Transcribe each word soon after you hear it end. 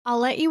I'll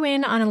let you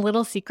in on a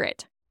little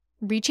secret.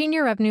 Reaching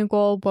your revenue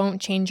goal won't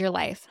change your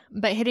life,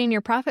 but hitting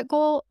your profit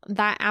goal,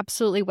 that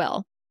absolutely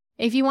will.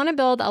 If you want to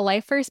build a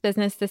life-first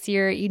business this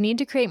year, you need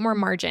to create more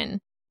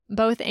margin,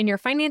 both in your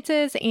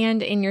finances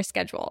and in your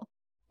schedule.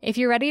 If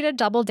you're ready to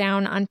double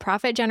down on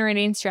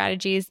profit-generating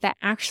strategies that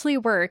actually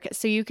work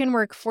so you can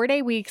work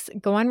 4-day weeks,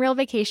 go on real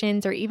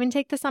vacations, or even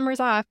take the summers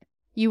off,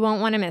 you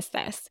won't want to miss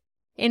this.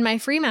 In my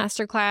free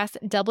masterclass,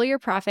 Double Your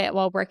Profit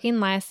While Working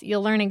Less,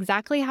 you'll learn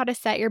exactly how to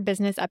set your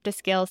business up to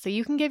scale so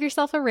you can give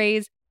yourself a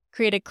raise,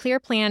 create a clear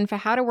plan for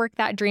how to work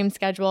that dream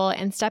schedule,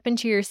 and step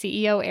into your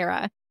CEO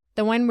era,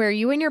 the one where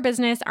you and your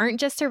business aren't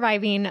just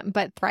surviving,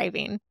 but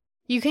thriving.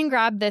 You can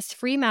grab this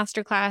free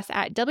masterclass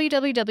at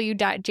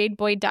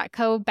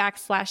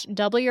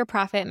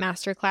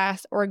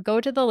www.jadeboyd.co/doubleyourprofit-masterclass or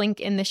go to the link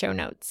in the show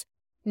notes.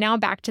 Now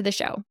back to the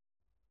show.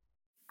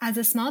 As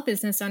a small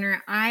business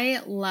owner, I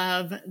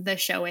love the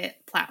ShowIt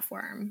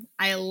platform.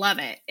 I love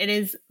it. It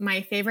is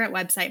my favorite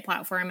website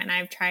platform, and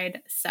I've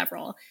tried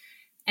several.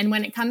 And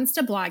when it comes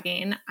to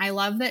blogging, I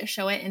love that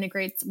ShowIt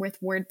integrates with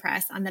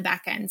WordPress on the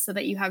back end so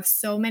that you have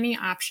so many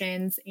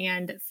options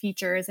and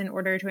features in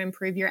order to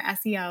improve your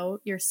SEO,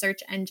 your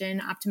search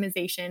engine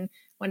optimization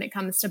when it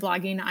comes to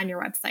blogging on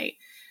your website.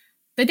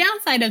 The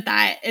downside of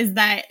that is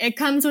that it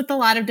comes with a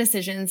lot of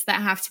decisions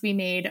that have to be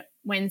made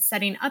when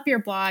setting up your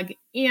blog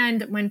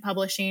and when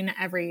publishing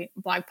every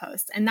blog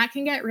post. And that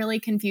can get really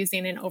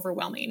confusing and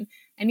overwhelming.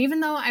 And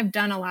even though I've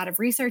done a lot of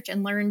research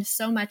and learned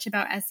so much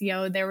about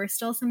SEO, there were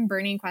still some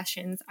burning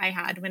questions I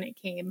had when it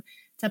came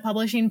to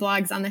publishing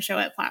blogs on the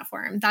ShowIt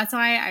platform. That's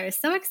why I was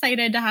so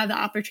excited to have the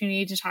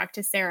opportunity to talk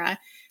to Sarah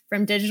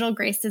from Digital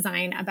Grace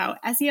Design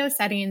about SEO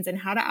settings and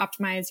how to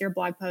optimize your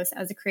blog post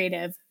as a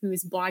creative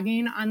who's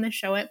blogging on the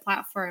ShowIt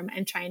platform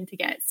and trying to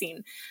get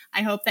seen.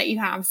 I hope that you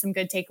have some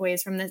good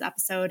takeaways from this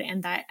episode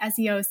and that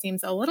SEO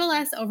seems a little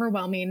less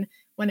overwhelming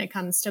when it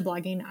comes to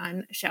blogging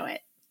on ShowIt.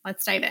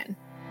 Let's dive in.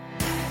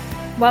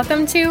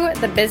 Welcome to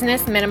the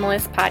Business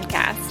Minimalist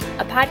Podcast,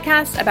 a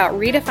podcast about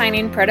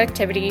redefining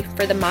productivity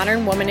for the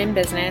modern woman in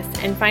business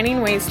and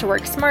finding ways to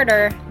work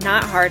smarter,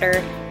 not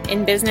harder,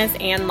 in business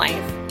and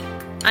life.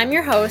 I'm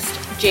your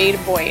host, Jade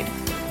Boyd.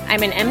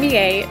 I'm an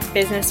MBA,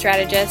 business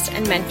strategist,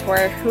 and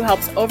mentor who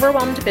helps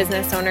overwhelmed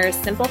business owners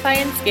simplify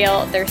and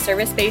scale their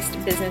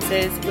service-based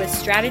businesses with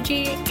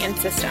strategy and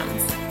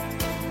systems.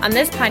 On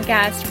this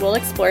podcast, we'll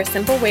explore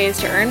simple ways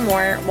to earn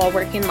more while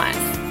working less.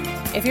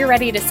 If you're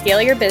ready to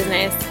scale your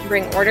business,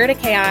 bring order to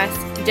chaos,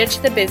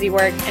 ditch the busy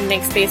work, and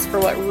make space for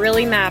what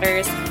really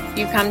matters,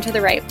 you've come to the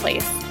right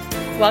place.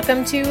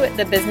 Welcome to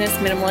the Business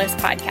Minimalist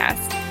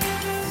Podcast.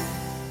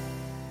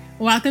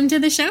 Welcome to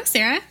the show,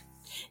 Sarah.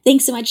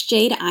 Thanks so much,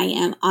 Jade. I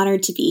am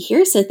honored to be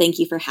here, so thank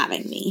you for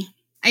having me.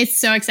 It's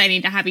so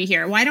exciting to have you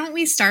here. Why don't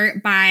we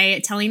start by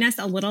telling us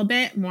a little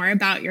bit more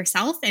about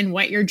yourself and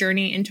what your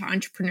journey into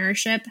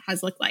entrepreneurship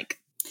has looked like?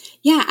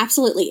 Yeah,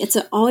 absolutely. It's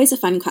always a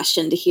fun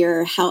question to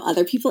hear how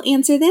other people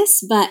answer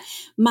this, but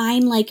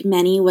mine, like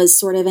many, was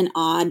sort of an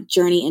odd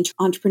journey into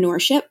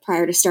entrepreneurship.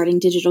 Prior to starting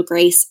Digital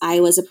Grace, I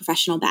was a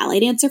professional ballet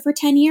dancer for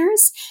 10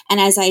 years, and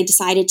as I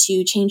decided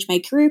to change my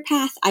career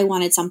path, I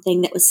wanted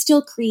something that was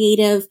still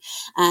creative,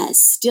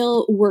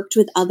 still worked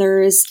with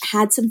others,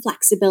 had some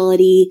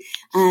flexibility,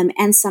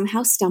 and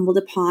somehow stumbled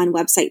upon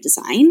website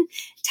design.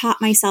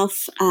 Taught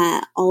myself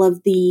all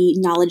of the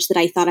knowledge that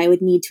I thought I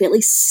would need to at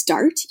least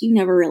start. You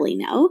never really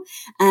know.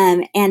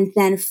 And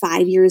then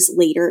 5 years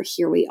later,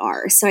 here we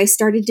are. So I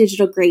started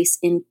Digital Grace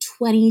in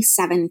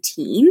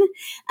 2017.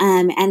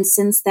 And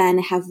since then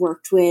have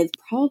worked with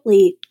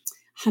probably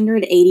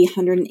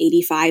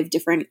 185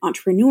 different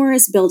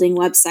entrepreneurs building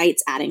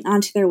websites, adding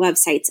onto their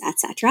websites,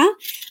 etc.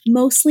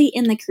 Mostly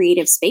in the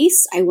creative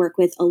space. I work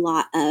with a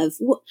lot of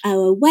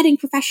wedding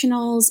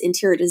professionals,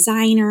 interior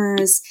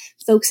designers,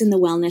 folks in the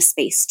wellness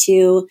space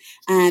too.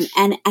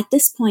 And at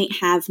this point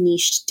have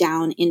niched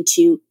down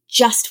into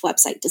just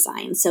website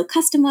design. So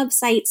custom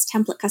websites,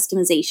 template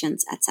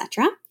customizations,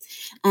 etc.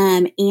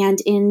 And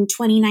in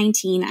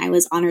 2019, I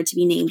was honored to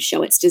be named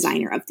ShowIt's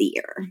Designer of the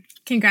Year.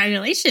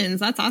 Congratulations.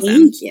 That's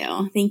awesome.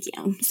 Thank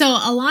you. So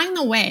along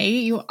the way,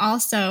 you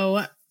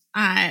also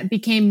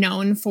became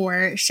known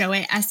for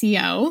ShowIt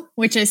SEO,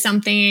 which is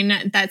something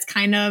that's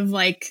kind of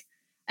like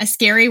a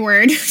scary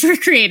word for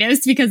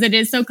creatives because it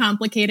is so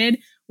complicated.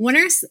 What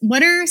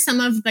are some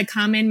of the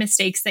common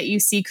mistakes that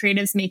you see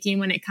creatives making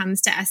when it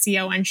comes to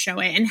SEO on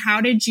ShowIt? And how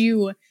did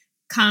you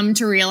come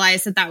to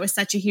realize that was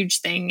such a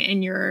huge thing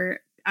in your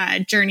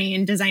journey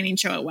in designing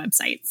ShowIt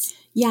websites?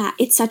 Yeah,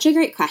 it's such a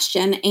great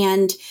question.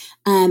 And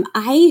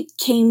I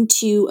came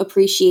to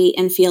appreciate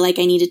and feel like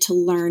I needed to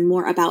learn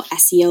more about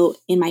SEO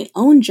in my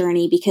own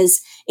journey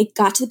because it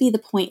got to be the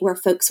point where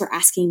folks were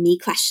asking me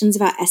questions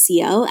about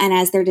SEO. And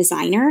as their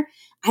designer,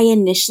 I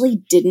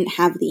initially didn't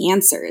have the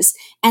answers.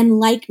 And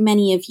like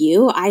many of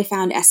you, I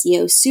found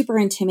SEO super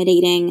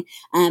intimidating.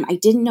 I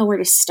didn't know where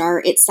to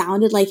start. It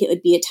sounded like it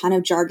would be a ton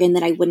of jargon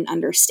that I wouldn't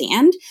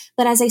understand.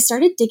 But as I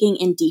started digging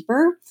in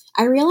deeper,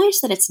 I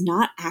realized that it's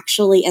not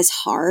actually as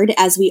hard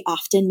as we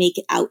often make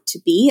it out to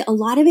be. A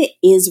lot of it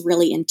is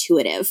really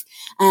intuitive.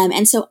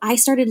 And so I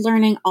started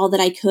learning all that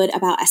I could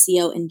about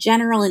SEO in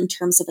general in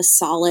terms of a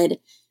solid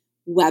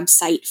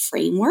website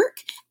framework,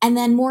 and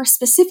then more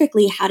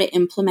specifically, how to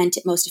implement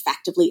it most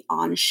effectively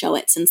on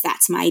ShowIt, since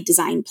that's my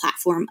design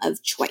platform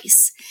of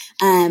choice.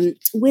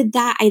 With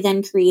that, I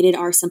then created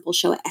our simple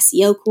ShowIt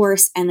SEO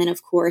course, and then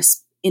of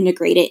course,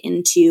 integrate it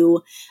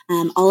into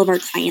all of our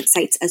client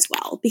sites as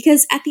well.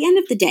 Because at the end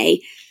of the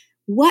day,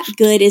 what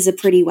good is a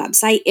pretty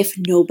website if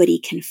nobody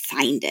can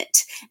find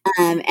it?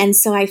 And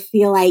so I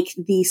feel like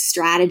the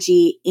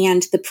strategy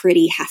and the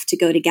pretty have to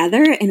go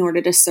together in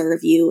order to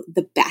serve you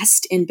the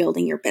best in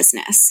building your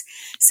business.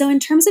 So in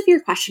terms of your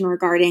question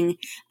regarding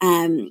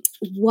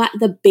what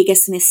the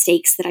biggest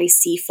mistakes that I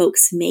see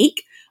folks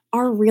make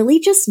are really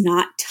just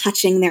not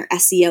touching their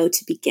SEO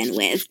to begin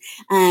with.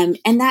 And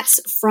that's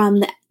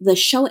from the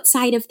ShowIt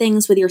side of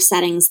things with your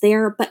settings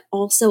there, but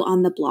also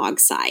on the blog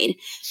side.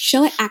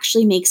 ShowIt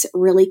actually makes it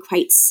really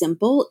quite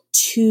simple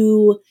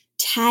to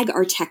tag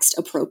our text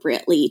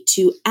appropriately,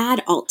 to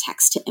add alt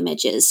text to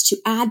images, to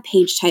add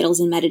page titles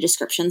and meta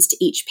descriptions to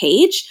each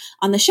page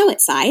on the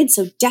ShowIt side.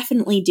 So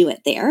definitely do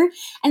it there.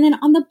 And then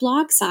on the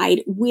blog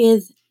side,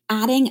 with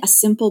adding a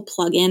simple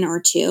plugin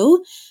or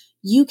two,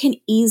 you can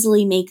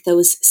easily make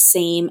those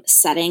same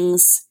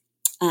settings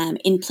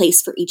in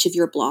place for each of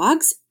your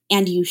blogs,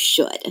 and you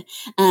should.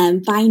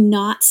 By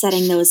not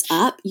setting those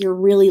up, you're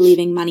really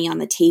leaving money on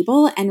the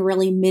table and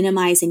really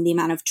minimizing the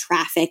amount of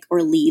traffic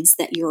or leads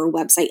that your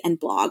website and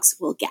blogs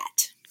will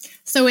get.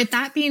 So with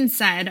that being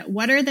said,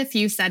 what are the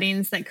few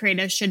settings that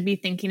creatives should be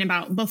thinking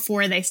about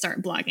before they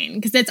start blogging?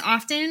 Because it's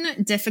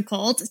often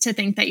difficult to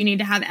think that you need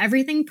to have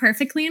everything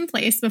perfectly in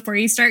place before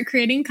you start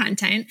creating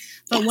content.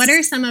 But Yes. What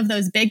are some of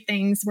those big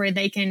things where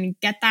they can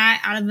get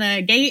that out of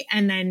the gate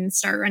and then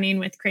start running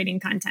with creating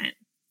content?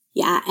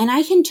 Yeah, and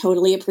I can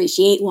totally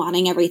appreciate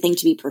wanting everything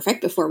to be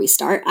perfect before we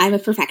start. I'm a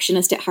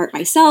perfectionist at heart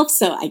myself,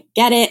 so I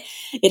get it.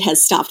 It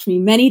has stopped me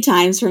many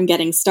times from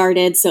getting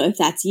started. So if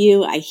that's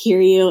you, I hear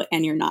you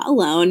and you're not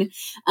alone.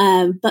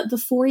 But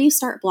before you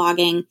start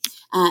blogging,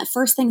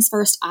 first things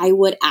first, I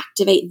would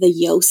activate the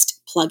Yoast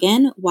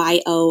plugin,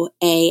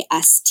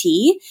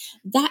 Yoast.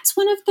 That's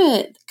one of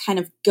the kind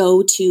of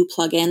go-to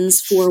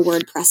plugins for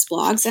WordPress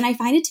blogs. And I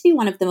find it to be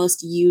one of the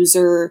most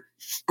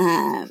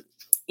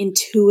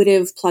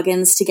intuitive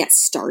plugins to get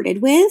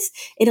started with.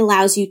 It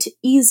allows you to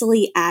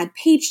easily add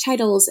page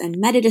titles and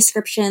meta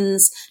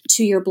descriptions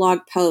to your blog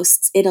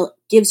posts. It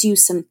gives you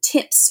some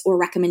tips or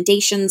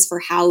recommendations for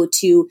how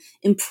to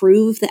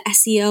improve the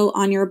SEO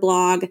on your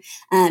blog.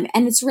 And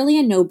it's really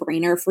a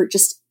no-brainer for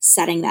just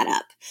setting that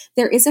up.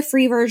 There is a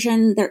free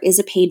version. There is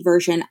a paid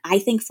version. I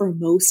think for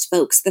most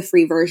folks, the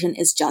free version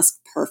is just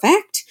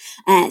perfect.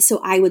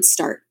 So I would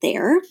start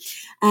there.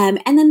 And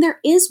then there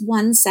is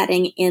one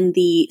setting in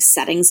the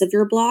settings of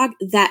your blog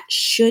that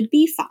should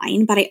be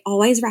fine, but I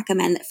always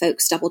recommend that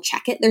folks double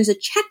check it. There's a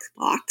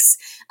checkbox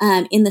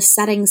in the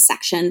settings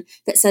section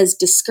that says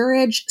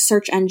discourage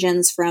search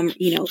engines from,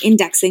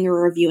 indexing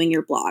or reviewing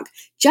your blog.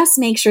 Just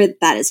make sure that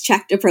that is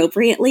checked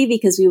appropriately,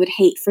 because we would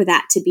hate for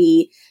that to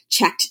be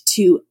checked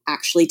to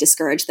actually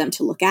discourage them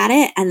to look at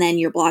it, and then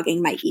your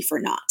blogging might be for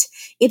naught.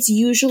 It's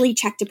usually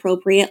checked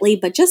appropriately,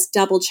 but just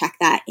double check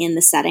that in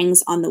the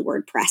settings on the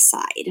WordPress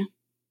side.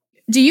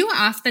 Do you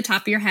off the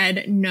top of your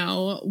head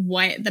know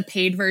what the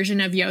paid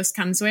version of Yoast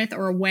comes with,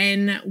 or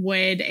when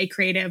would a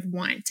creative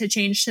want to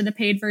change to the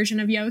paid version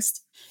of Yoast?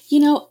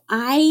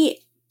 I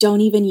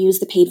don't even use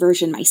the paid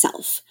version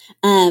myself.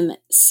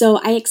 So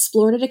I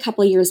explored it a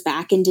couple of years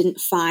back and didn't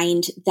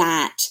find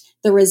that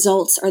the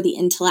results or the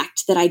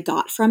intellect that I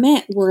got from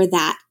it were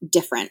that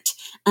different.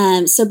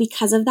 So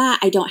because of that,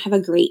 I don't have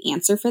a great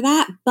answer for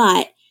that,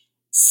 but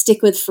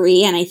stick with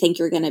free and I think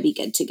you're going to be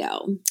good to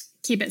go.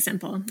 Keep it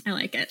simple. I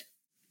like it.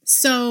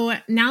 So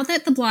now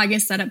that the blog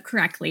is set up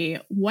correctly,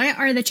 what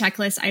are the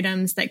checklist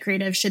items that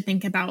creatives should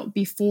think about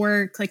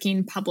before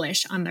clicking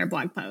publish on their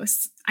blog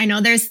posts? I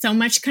know there's so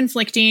much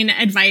conflicting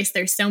advice.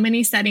 There's so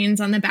many settings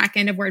on the back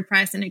end of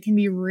WordPress, and it can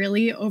be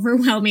really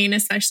overwhelming,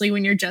 especially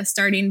when you're just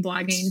starting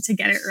blogging, to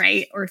get it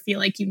right or feel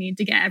like you need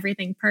to get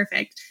everything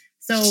perfect.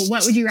 So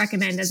what would you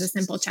recommend as a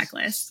simple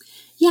checklist?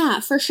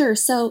 Yeah, for sure.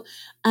 So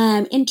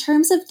in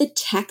terms of the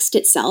text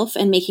itself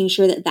and making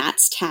sure that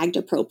that's tagged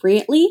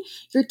appropriately,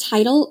 your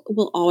title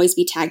will always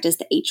be tagged as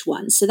the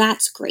H1. So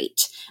that's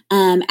great.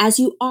 As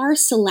you are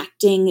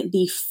selecting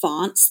the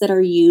fonts that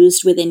are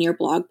used within your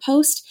blog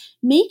post,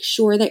 make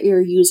sure that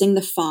you're using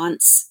the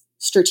fonts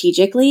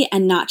strategically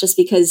and not just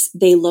because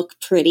they look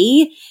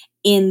pretty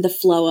in the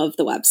flow of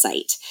the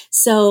website.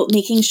 So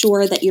making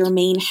sure that your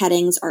main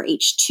headings are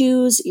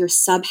H2s, your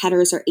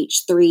subheaders are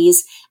H3s,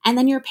 and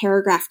then your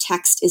paragraph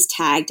text is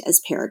tagged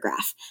as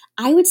paragraph.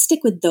 I would stick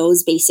with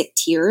those basic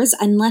tiers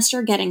unless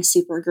you're getting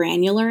super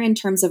granular in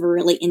terms of a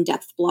really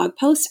in-depth blog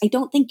post. I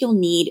don't think you'll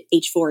need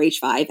H4,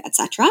 H5,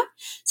 etc.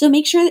 So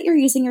make sure that you're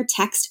using your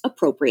text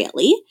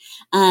appropriately.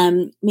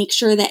 Make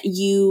sure that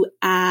you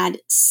add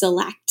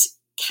select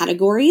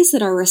categories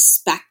that are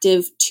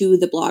respective to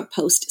the blog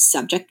post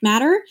subject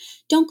matter.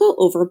 Don't go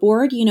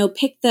overboard.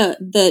 Pick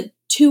the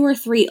 2 or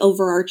 3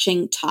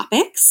 overarching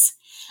topics.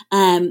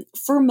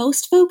 For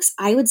most folks,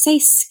 I would say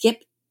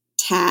skip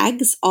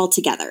tags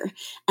altogether.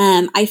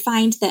 I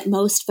find that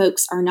most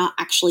folks are not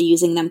actually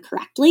using them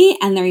correctly,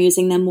 and they're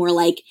using them more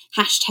like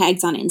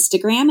hashtags on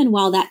Instagram. And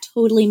while that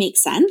totally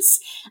makes sense,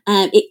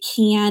 it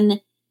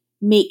can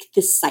make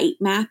the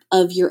sitemap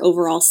of your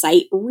overall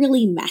site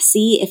really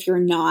messy if you're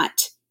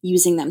not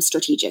using them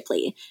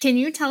strategically. Can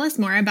you tell us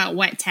more about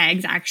what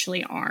tags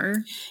actually are?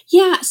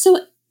 Yeah, so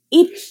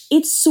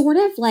it's sort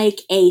of like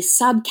a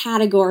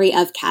subcategory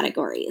of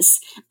categories.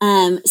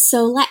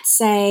 So let's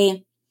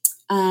say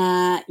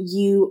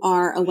you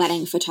are a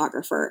wedding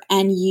photographer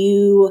and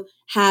you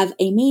have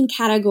a main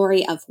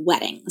category of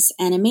weddings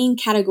and a main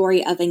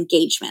category of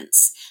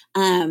engagements.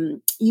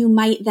 You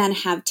might then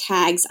have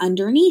tags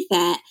underneath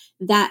it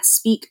that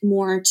speak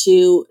more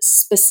to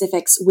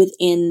specifics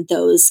within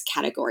those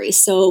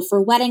categories. So for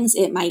weddings,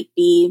 it might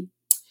be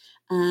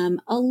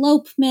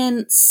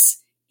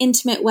elopements,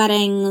 intimate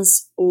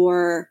weddings,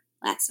 or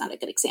that's not a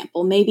good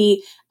example.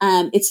 Maybe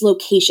it's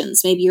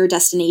locations. Maybe you're a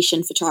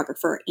destination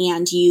photographer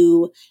and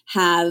you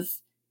have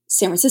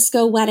San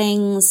Francisco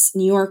weddings,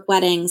 New York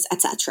weddings,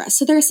 etc.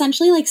 So they're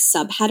essentially like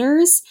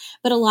subheaders,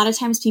 but a lot of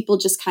times people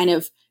just kind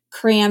of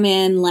cram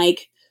in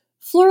like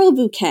floral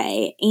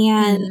bouquet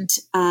and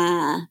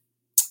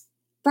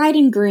bride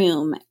and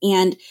groom.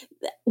 And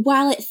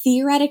while it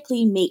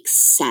theoretically makes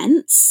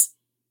sense,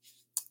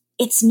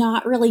 it's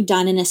not really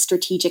done in a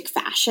strategic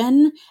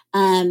fashion.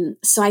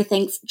 So I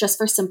think just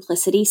for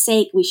simplicity's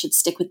sake, we should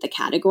stick with the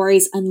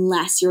categories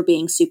unless you're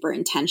being super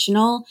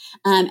intentional.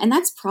 And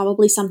that's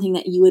probably something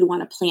that you would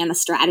want to plan the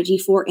strategy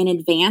for in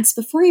advance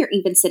before you're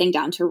even sitting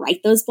down to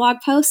write those blog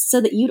posts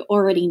so that you'd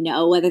already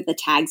know whether the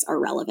tags are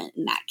relevant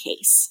in that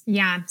case.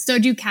 Yeah. So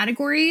do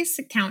categories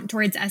count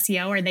towards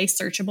SEO? Are they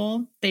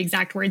searchable, the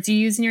exact words you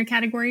use in your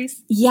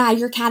categories? Yeah,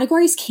 your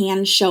categories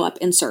can show up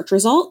in search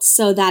results.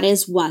 So that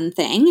is one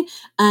thing.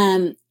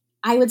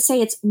 I would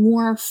say it's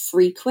more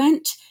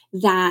frequent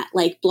that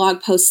like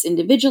blog posts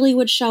individually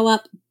would show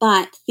up,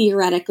 but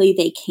theoretically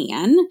they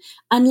can,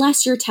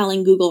 unless you're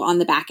telling Google on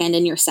the back end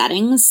in your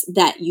settings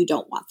that you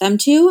don't want them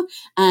to,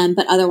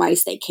 but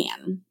otherwise they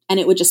can. And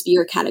it would just be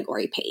your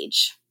category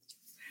page.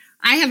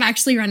 I have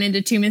actually run into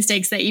 2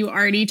 mistakes that you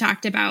already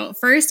talked about.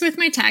 First, with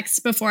my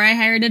text, before I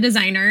hired a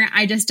designer,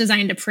 I just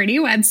designed a pretty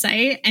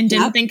website and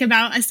didn't think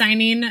about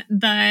assigning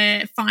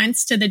the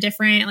fonts to the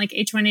different like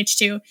H1,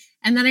 H2.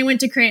 And then I went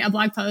to create a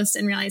blog post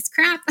and realized,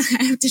 crap,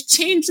 I have to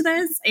change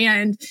this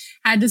and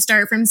had to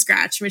start from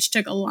scratch, which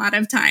took a lot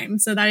of time.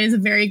 So that is a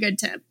very good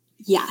tip.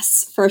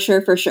 Yes, for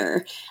sure, for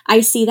sure. I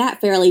see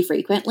that fairly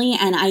frequently,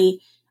 and I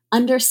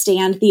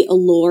understand the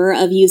allure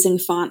of using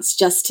fonts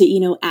just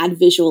to, add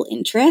visual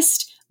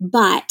interest.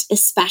 But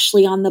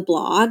especially on the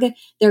blog,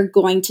 they're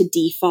going to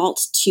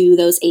default to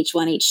those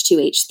H1,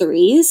 H2,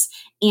 H3s,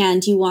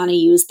 and you want to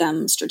use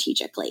them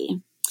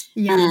strategically.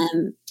 Yeah.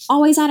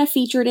 Always add a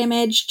featured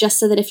image just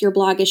so that if your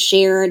blog is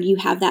shared, you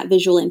have that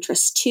visual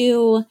interest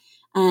too.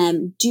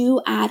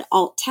 Do add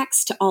alt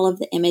text to all of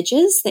the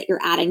images that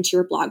you're adding to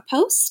your blog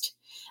post.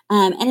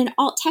 And an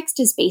alt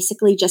text is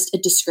basically just a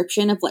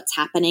description of what's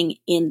happening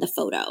in the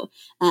photo.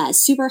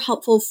 Super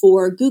helpful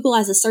for Google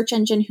as a search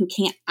engine who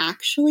can't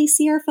actually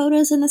see our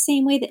photos in the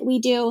same way that we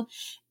do,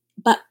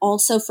 but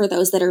also for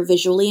those that are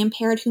visually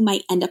impaired who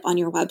might end up on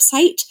your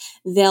website.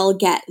 They'll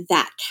get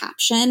that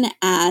caption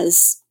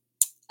as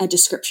a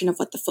description of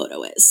what the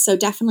photo is. So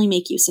definitely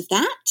make use of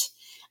that.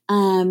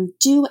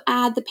 Do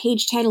add the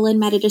page title and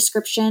meta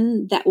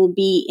description that will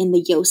be in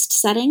the Yoast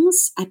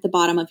settings at the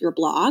bottom of your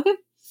blog.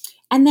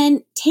 And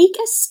then take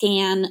a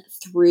scan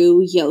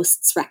through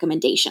Yoast's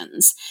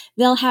recommendations.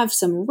 They'll have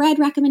some red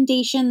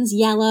recommendations,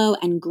 yellow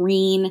and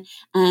green.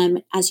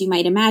 As you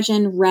might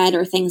imagine, red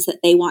are things that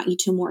they want you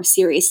to more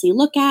seriously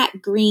look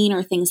at. Green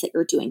are things that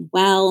you're doing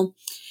well.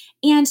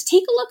 And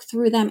take a look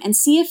through them and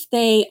see if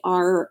they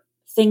are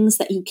things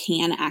that you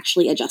can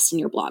actually adjust in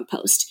your blog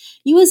post.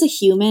 You as a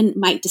human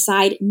might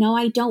decide, no,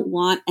 I don't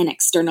want an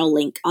external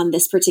link on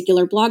this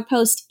particular blog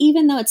post,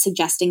 even though it's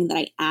suggesting that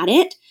I add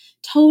it.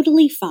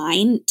 Totally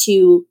fine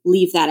to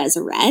leave that as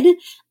a red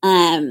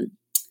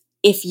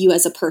if you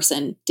as a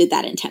person did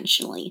that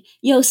intentionally.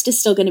 Yoast is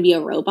still going to be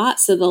a robot,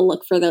 so they'll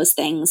look for those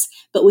things,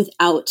 but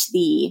without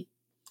the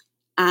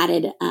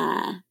added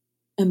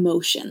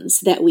emotions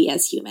that we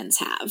as humans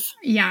have.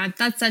 Yeah,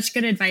 that's such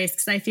good advice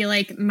because I feel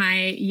like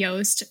my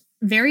Yoast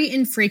very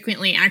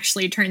infrequently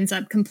actually turns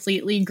up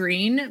completely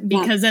green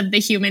because of the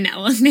human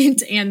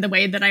element and the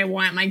way that I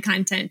want my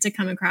content to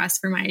come across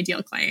for my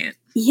ideal client.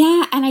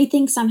 Yeah. And I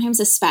think sometimes,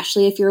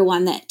 especially if you're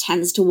one that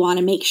tends to want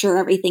to make sure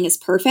everything is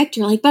perfect,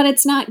 you're like, but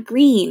it's not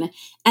green.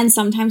 And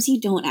sometimes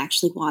you don't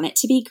actually want it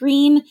to be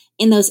green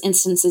in those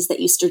instances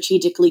that you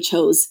strategically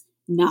chose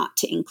not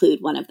to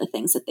include one of the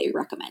things that they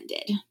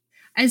recommended.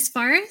 As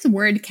far as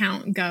word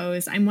count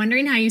goes, I'm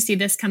wondering how you see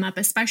this come up,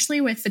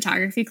 especially with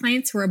photography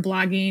clients who are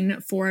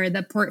blogging for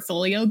the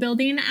portfolio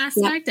building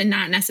aspect and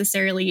not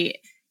necessarily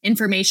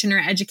information or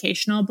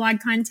educational blog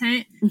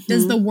content.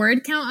 Does the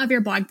word count of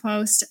your blog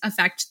post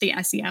affect the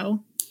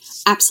SEO?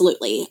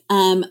 Absolutely.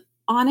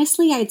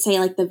 Honestly, I'd say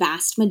like the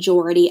vast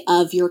majority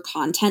of your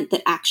content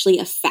that actually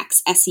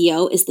affects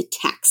SEO is the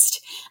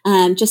text,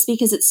 just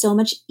because it's so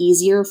much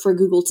easier for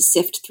Google to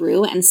sift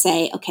through and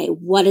say, okay,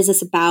 what is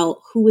this about?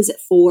 Who is it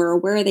for?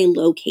 Where are they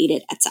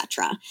located,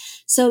 etc.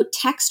 So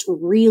text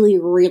really,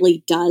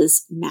 really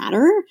does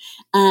matter.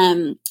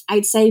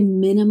 I'd say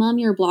minimum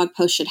your blog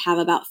post should have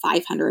about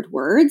 500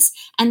 words,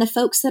 and the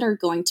folks that are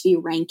going to be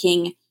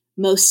ranking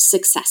most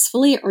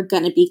successfully are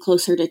going to be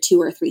closer to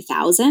 2,000 or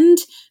 3,000.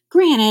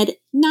 Granted,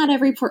 not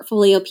every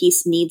portfolio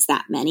piece needs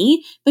that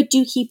many, but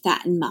do keep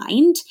that in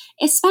mind,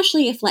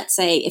 especially if, let's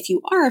say, if you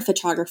are a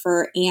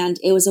photographer and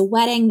it was a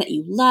wedding that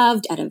you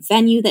loved at a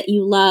venue that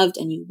you loved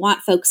and you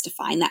want folks to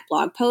find that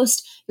blog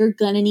post, you're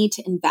going to need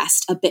to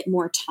invest a bit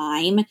more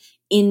time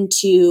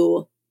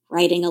into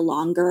writing a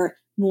longer,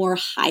 more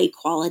high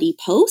quality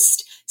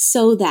post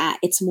so that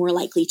it's more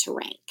likely to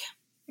rank.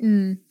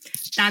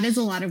 That is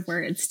a lot of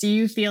words. Do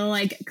you feel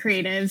like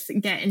creatives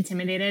get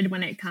intimidated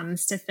when it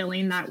comes to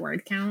filling that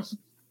word count?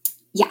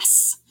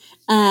 Yes.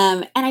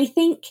 And I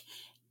think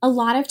a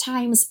lot of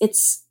times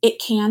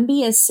it can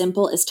be as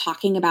simple as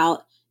talking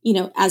about,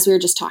 as we were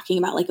just talking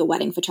about like a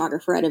wedding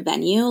photographer at a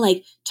venue,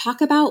 like talk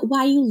about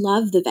why you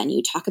love the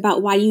venue, talk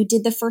about why you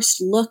did the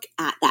first look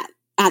at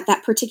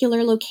that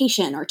particular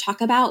location, or talk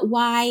about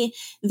why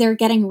their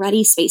getting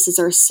ready spaces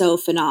are so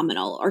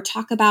phenomenal, or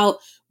talk about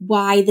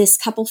why this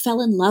couple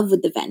fell in love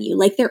with the venue.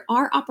 Like there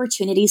are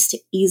opportunities to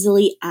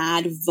easily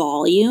add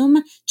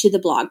volume to the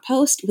blog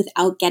post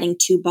without getting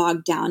too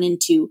bogged down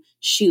into,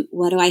 shoot,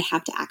 what do I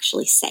have to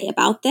actually say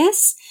about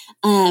this?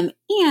 And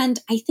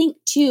I think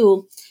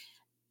too,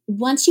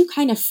 once you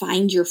kind of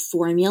find your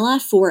formula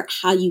for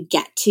how you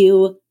get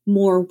to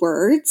more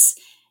words,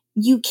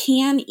 you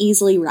can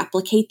easily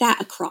replicate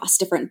that across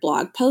different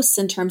blog posts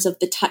in terms of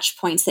the touch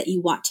points that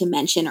you want to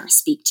mention or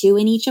speak to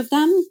in each of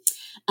them.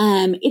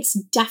 It's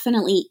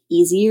definitely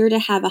easier to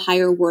have a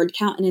higher word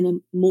count in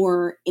a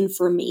more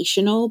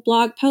informational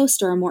blog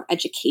post or a more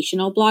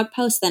educational blog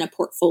post than a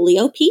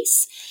portfolio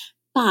piece.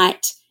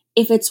 But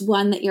if it's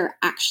one that you're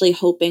actually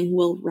hoping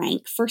will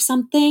rank for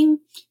something,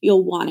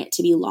 you'll want it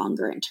to be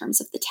longer in terms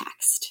of the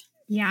text.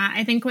 Yeah,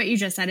 I think what you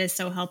just said is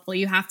so helpful.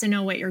 You have to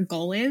know what your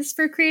goal is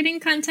for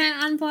creating content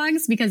on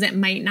blogs, because it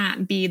might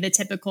not be the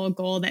typical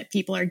goal that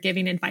people are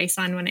giving advice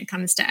on when it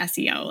comes to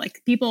SEO.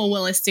 Like people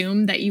will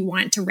assume that you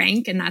want to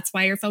rank and that's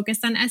why you're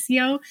focused on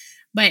SEO.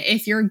 But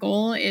if your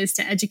goal is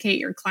to educate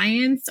your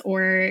clients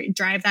or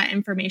drive that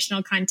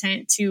informational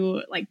content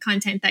to like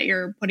content that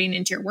you're putting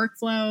into your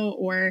workflow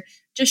or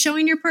just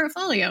showing your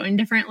portfolio in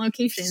different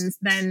locations,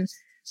 then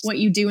what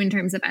you do in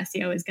terms of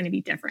SEO is going to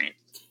be different.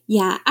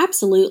 Yeah,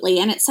 absolutely.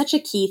 And it's such a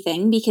key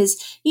thing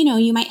because,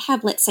 you might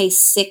have, let's say,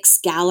 6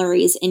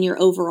 galleries in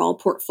your overall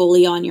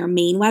portfolio on your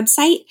main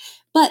website,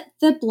 but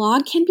the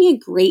blog can be a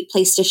great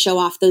place to show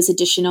off those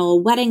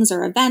additional weddings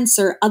or events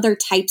or other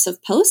types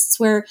of posts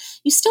where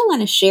you still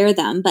want to share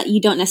them, but you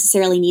don't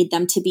necessarily need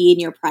them to be in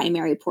your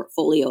primary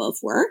portfolio of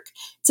work.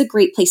 It's a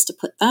great place to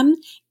put them.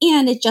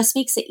 And it just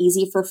makes it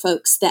easy for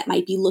folks that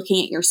might be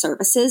looking at your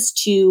services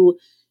to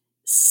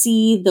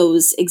see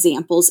those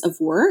examples of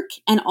work,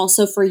 and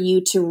also for you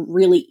to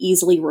really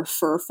easily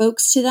refer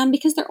folks to them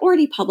because they're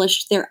already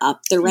published, they're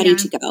up, they're ready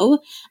to go.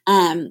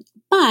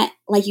 But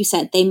like you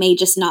said, they may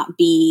just not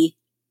be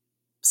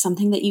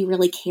something that you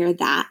really care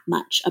that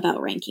much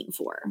about ranking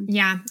for.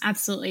 Yeah,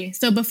 absolutely.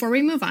 So before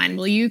we move on,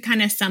 will you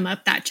kind of sum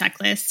up that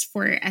checklist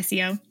for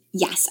SEO?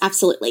 Yes,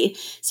 absolutely.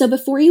 So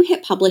before you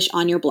hit publish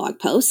on your blog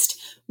post,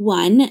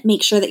 1,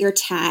 make sure that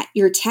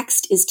your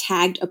text is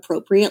tagged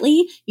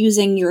appropriately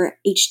using your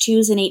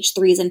H2s and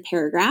H3s and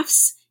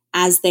paragraphs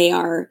as they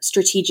are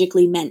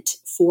strategically meant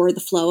for the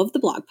flow of the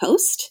blog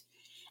post.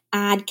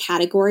 Add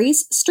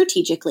categories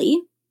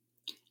strategically.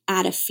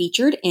 Add a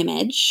featured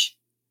image.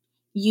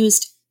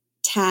 Use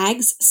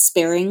tags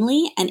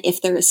sparingly and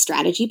if there is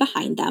strategy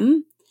behind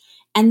them.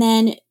 And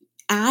then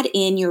add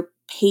in your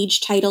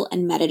page title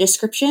and meta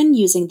description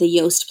using the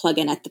Yoast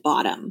plugin at the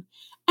bottom.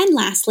 And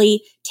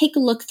lastly, take a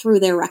look through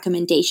their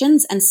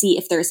recommendations and see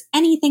if there's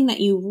anything that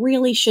you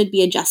really should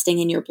be adjusting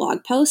in your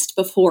blog post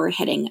before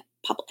hitting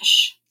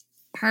publish.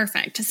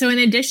 Perfect. So in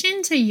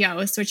addition to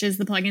Yoast, which is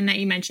the plugin that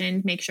you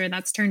mentioned, make sure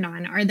that's turned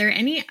on. Are there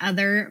any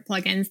other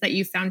plugins that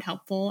you found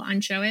helpful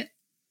on ShowIt?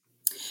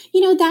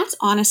 That's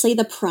honestly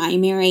the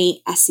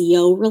primary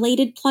SEO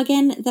related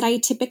plugin that I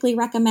typically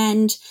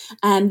recommend.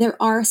 There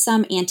are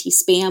some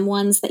anti-spam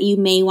ones that you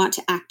may want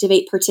to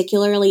activate,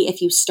 particularly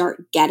if you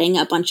start getting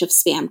a bunch of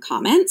spam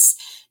comments.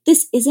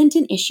 This isn't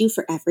an issue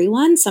for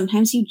everyone.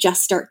 Sometimes you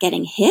just start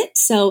getting hit.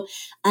 So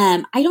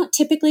I don't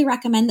typically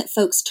recommend that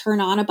folks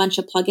turn on a bunch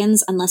of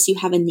plugins unless you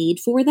have a need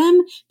for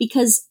them,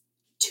 because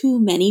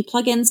too many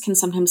plugins can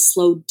sometimes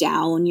slow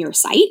down your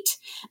site.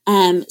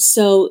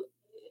 So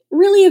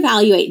really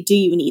evaluate, do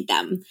you need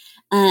them?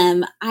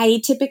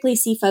 I typically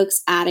see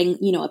folks adding,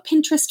 a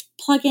Pinterest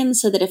plugin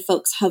so that if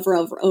folks hover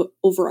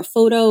over a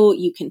photo,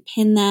 you can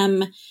pin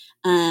them.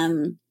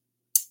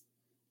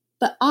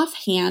 But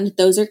offhand,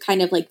 those are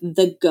kind of like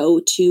the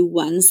go-to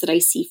ones that I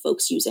see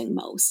folks using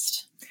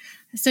most.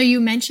 So you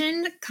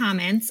mentioned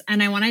comments,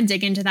 and I want to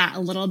dig into that a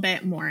little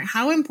bit more.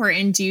 How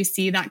important do you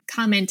see that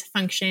comment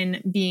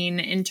function being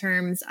in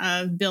terms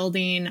of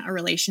building a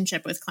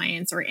relationship with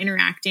clients or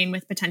interacting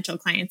with potential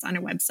clients on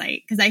a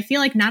website? Because I feel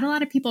like not a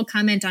lot of people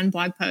comment on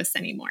blog posts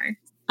anymore.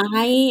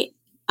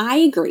 I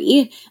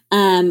agree.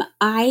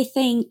 I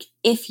think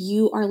if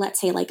you are,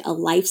 let's say, like a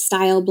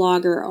lifestyle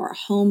blogger or a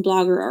home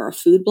blogger or a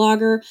food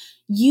blogger,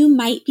 you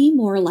might be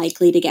more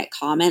likely to get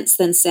comments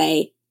than,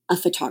 say, a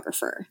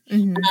photographer.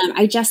 Mm-hmm.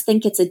 I just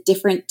think it's a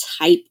different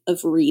type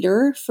of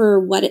reader for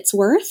what it's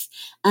worth.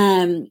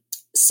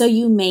 So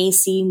you may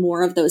see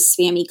more of those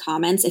spammy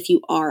comments if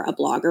you are a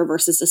blogger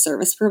versus a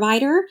service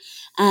provider.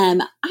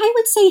 I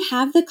would say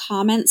have the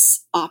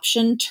comments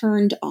option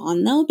turned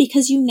on though,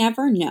 because you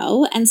never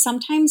know. And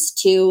sometimes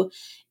too,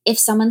 if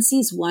someone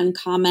sees one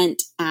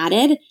comment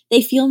added,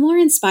 they feel more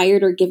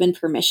inspired or given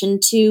permission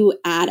to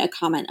add a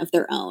comment of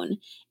their own.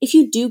 If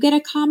you do get a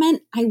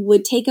comment, I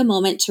would take a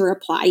moment to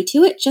reply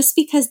to it, just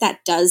because that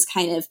does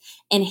kind of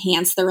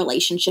enhance the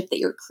relationship that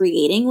you're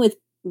creating with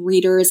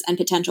readers and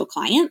potential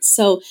clients.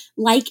 So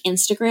like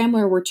Instagram,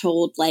 where we're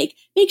told, like,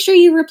 make sure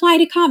you reply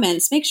to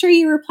comments, make sure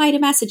you reply to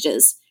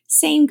messages.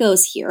 Same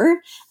goes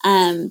here.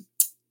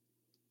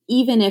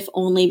 Even if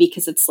only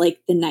because it's like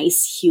the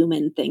nice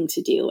human thing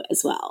to do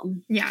as well.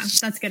 Yeah,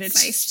 that's good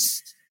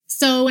advice.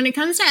 So when it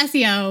comes to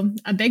SEO,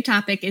 a big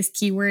topic is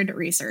keyword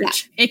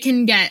research. Yeah. It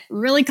can get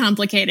really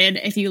complicated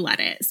if you let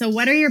it. So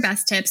what are your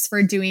best tips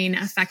for doing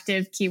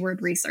effective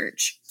keyword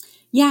research?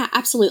 Yeah,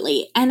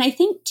 absolutely. And I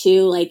think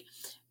too, like,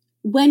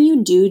 when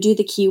you do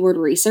the keyword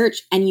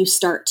research and you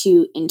start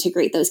to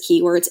integrate those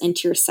keywords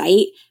into your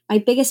site, my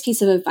biggest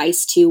piece of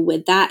advice too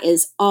with that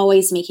is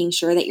always making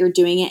sure that you're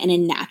doing it in a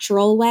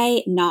natural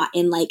way, not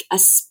in like a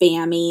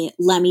spammy,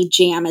 let me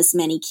jam as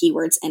many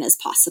keywords in as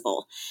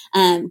possible.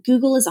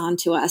 Google is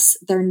onto us.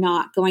 They're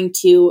not going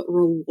to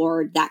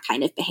reward that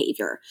kind of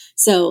behavior.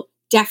 So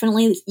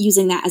definitely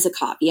using that as a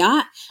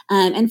caveat.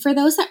 And for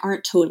those that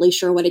aren't totally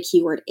sure what a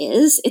keyword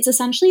is, it's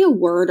essentially a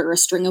word or a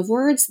string of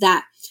words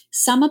that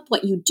sum up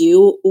what you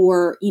do,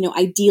 or,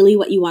 ideally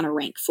what you want to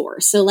rank for.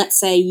 So let's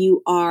say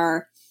you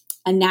are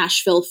a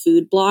Nashville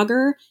food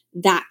blogger.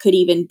 That could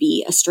even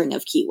be a string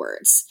of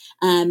keywords,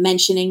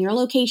 mentioning your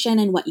location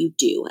and what you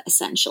do,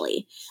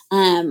 essentially.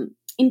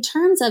 In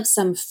terms of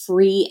some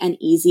free and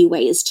easy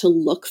ways to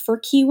look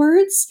for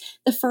keywords,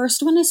 the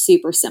first one is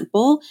super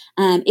simple.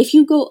 If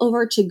you go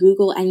over to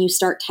Google and you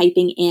start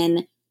typing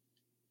in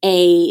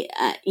a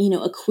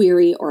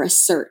query or a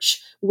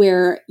search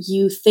where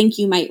you think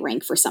you might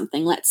rank for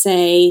something, let's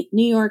say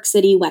New York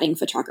City wedding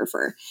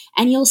photographer,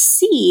 and you'll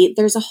see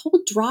there's a whole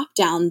drop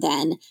down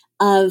then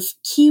of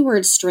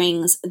keyword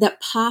strings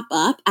that pop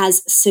up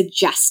as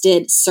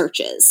suggested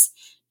searches.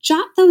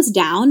 Jot those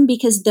down,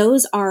 because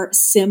those are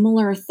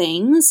similar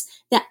things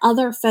that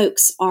other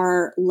folks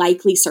are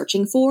likely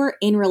searching for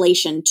in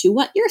relation to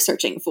what you're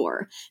searching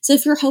for. So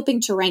if you're hoping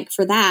to rank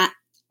for that,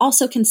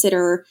 also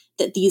consider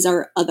that these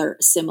are other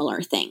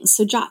similar things.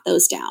 So jot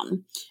those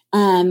down.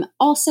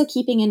 Also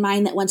keeping in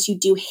mind that once you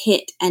do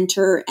hit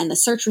enter and the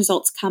search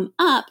results come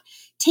up,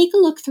 take a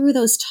look through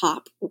those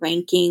top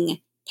ranking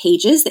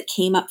pages that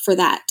came up for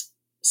that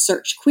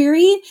search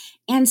query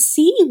and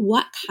see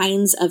what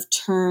kinds of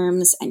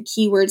terms and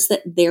keywords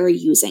that they're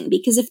using.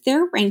 Because if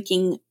they're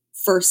ranking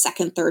first,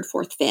 second, third,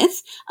 fourth,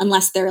 fifth,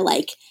 unless they're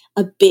like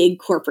a big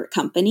corporate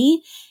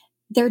company,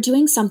 they're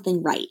doing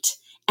something right.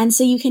 And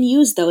so you can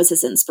use those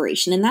as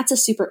inspiration. And that's a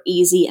super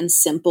easy and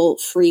simple,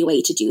 free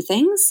way to do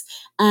things.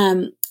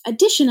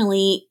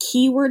 Additionally,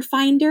 Keyword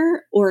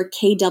Finder or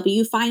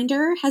KW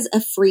Finder has a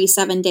free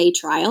 7-day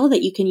trial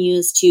that you can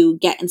use to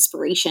get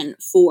inspiration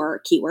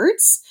for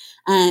keywords.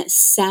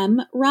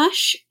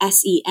 SEMrush,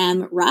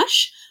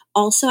 SEMrush,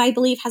 also, I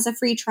believe, has a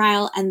free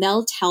trial, and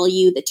they'll tell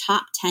you the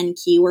top 10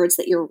 keywords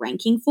that you're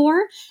ranking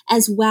for,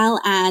 as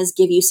well as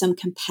give you some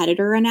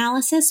competitor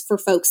analysis for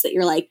folks that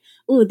you're like,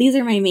 oh, these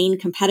are my main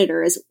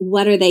competitors.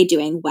 What are they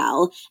doing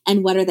well?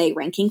 And what are they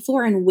ranking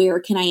for? And where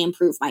can I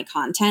improve my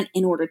content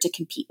in order to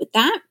compete with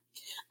that?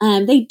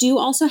 They do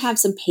also have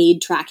some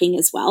paid tracking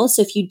as well.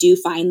 So if you do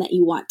find that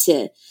you want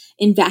to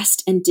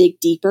invest and dig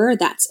deeper,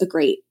 that's a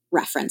great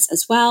reference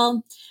as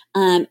well.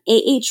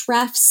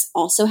 Ahrefs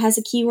also has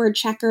a keyword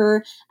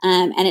checker,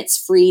 and it's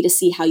free to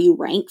see how you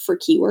rank for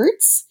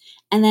keywords.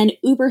 And then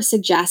Uber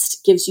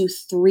Suggest gives you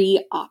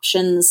 3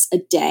 options a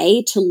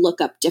day to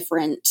look up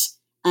different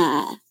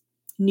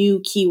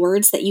new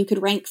keywords that you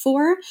could rank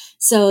for.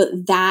 So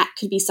that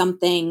could be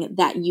something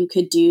that you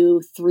could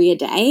do 3 a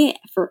day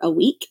for a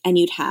week, and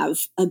you'd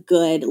have a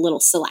good little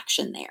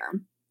selection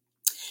there.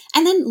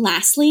 And then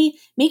lastly,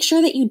 make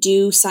sure that you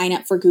do sign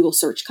up for Google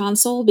Search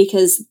Console,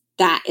 because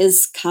that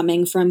is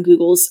coming from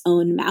Google's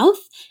own mouth,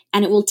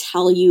 and it will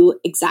tell you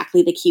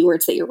exactly the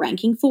keywords that you're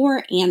ranking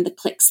for and the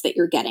clicks that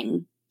you're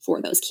getting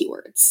for those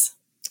keywords.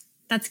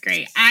 That's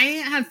great.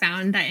 I have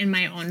found that in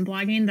my own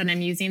blogging that I'm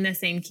using the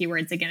same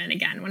keywords again and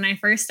again. When I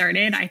first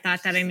started, I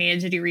thought that I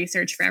needed to do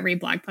research for every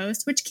blog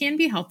post, which can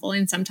be helpful.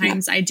 And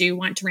sometimes I do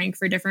want to rank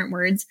for different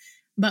words.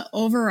 But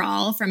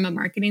overall, from a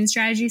marketing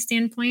strategy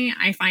standpoint,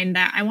 I find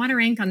that I want to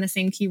rank on the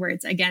same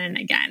keywords again and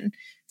again.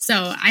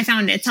 So I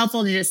found it's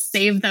helpful to just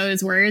save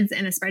those words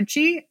in a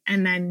spreadsheet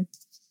and then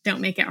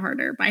don't make it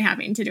harder by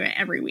having to do it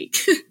every week.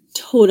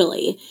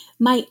 Totally.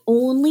 My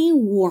only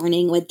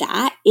warning with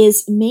that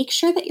is make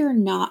sure that you're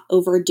not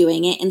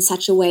overdoing it in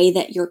such a way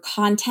that your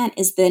content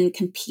is then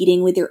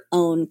competing with your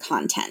own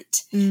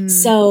content.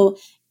 So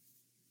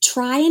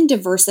try and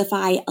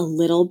diversify a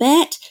little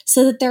bit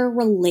so that they're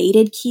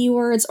related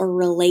keywords or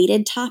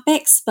related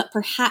topics, but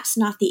perhaps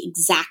not the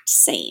exact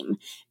same,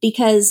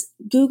 because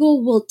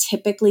Google will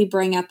typically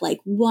bring up like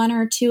 1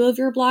 or 2 of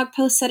your blog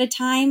posts at a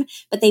time,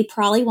 but they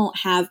probably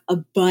won't have a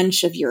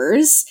bunch of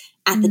yours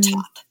at the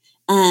top.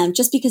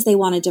 Just because they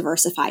want to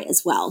diversify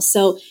as well.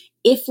 So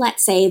if,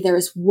 let's say,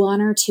 there's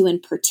 1 or 2 in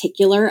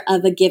particular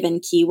of a given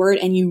keyword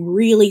and you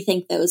really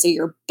think those are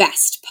your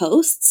best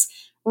posts,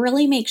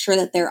 really make sure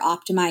that they're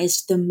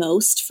optimized the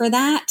most for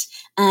that,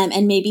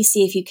 and maybe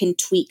see if you can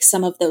tweak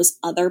some of those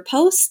other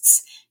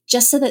posts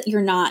just so that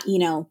you're not,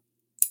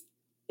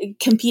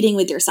 competing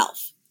with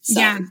yourself. So.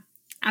 Yeah,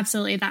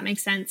 absolutely. That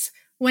makes sense.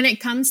 When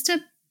it comes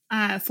to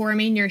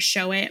forming your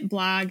ShowIt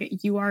blog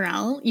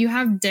URL, you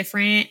have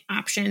different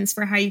options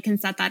for how you can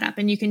set that up,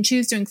 and you can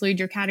choose to include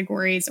your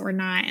categories or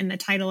not in the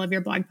title of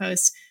your blog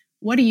post.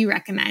 What do you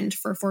recommend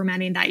for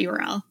formatting that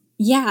URL?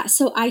 Yeah,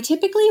 so I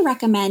typically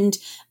recommend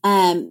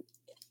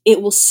it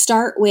will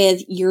start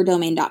with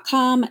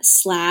yourdomain.com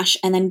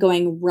 / and then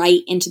going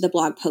right into the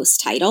blog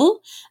post title.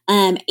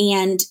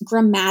 And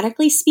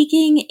grammatically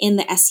speaking, in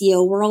the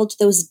SEO world,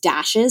 those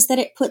dashes that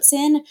it puts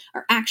in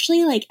are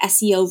actually like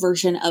SEO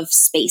version of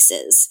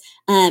spaces.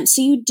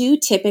 So you do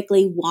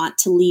typically want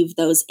to leave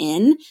those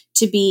in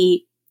to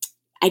be,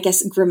 I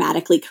guess,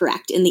 grammatically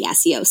correct in the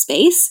SEO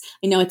space.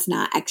 I know it's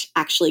not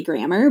actually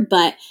grammar,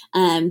 but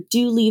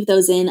do leave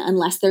those in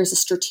unless there's a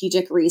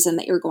strategic reason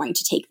that you're going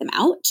to take them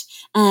out.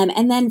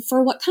 And then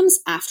for what comes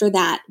after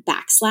that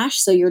 /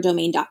 so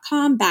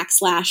yourdomain.com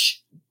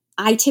 /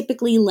 I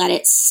typically let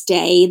it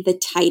stay the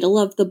title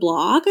of the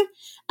blog,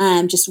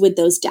 just with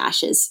those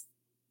dashes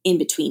in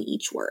between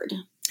each word.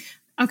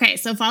 Okay,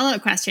 so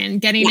follow-up question,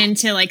 getting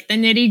into like the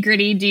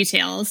nitty-gritty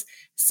details.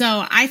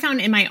 So I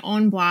found in my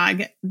own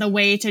blog the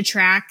way to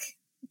track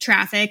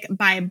traffic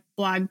by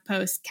blog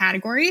post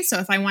category. So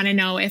if I want to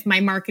know if my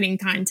marketing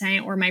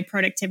content or my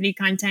productivity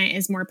content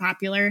is more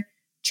popular,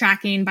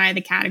 tracking by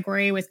the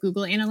category with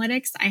Google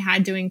Analytics, I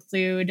had to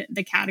include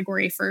the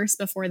category first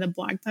before the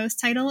blog post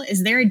title.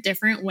 Is there a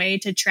different way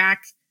to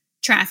track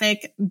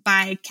traffic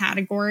by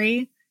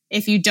category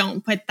if you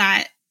don't put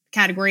that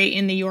category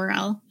in the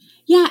URL?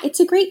 Yeah, it's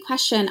a great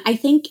question. I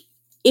think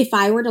if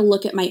I were to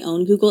look at my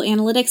own Google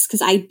Analytics,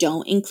 because I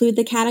don't include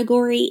the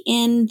category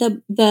in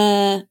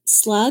the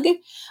slug,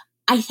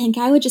 I think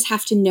I would just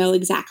have to know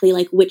exactly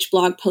like which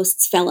blog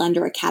posts fell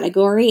under a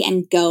category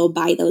and go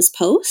by those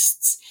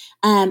posts.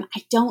 I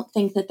don't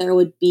think that there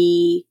would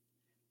be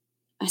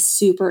a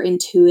super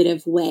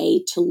intuitive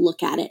way to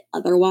look at it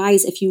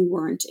otherwise if you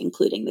weren't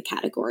including the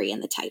category in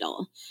the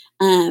title.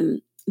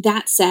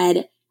 That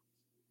said,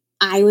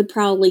 I would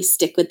probably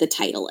stick with the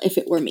title if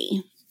it were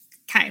me.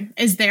 Okay.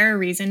 Is there a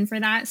reason for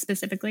that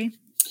specifically?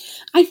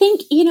 I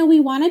think, we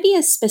want to be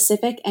as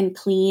specific and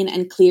clean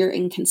and clear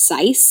and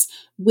concise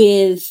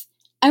with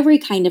every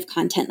kind of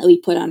content that we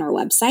put on our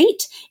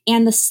website.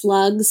 And the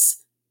slugs,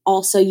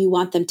 also, you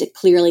want them to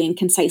clearly and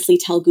concisely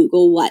tell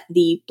Google what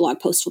the blog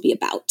post will be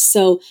about.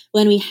 So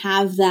when we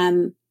have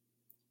them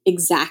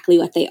exactly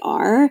what they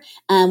are,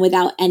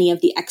 without any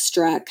of the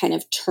extra kind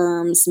of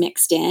terms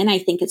mixed in, I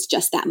think it's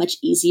just that much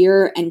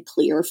easier and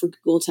clearer for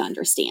Google to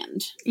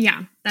understand.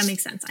 Yeah, that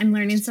makes sense. I'm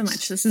learning so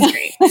much. This is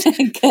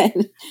great.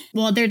 Good.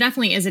 Well, there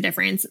definitely is a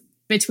difference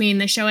between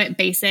the ShowIt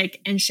Basic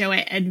and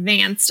ShowIt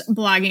Advanced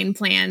blogging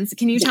plans.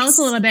 Can you tell us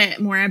a little bit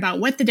more about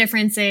what the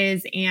difference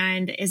is,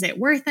 and is it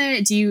worth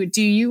it?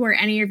 Do you or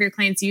any of your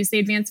clients use the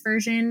advanced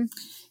version?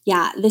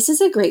 Yeah, this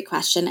is a great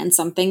question and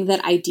something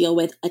that I deal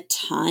with a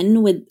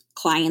ton with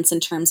clients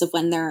in terms of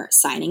when they're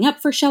signing up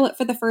for ShowIt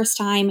for the first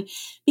time,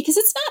 because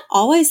it's not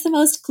always the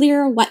most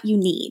clear what you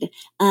need.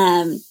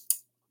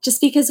 Just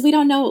because we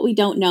don't know what we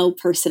don't know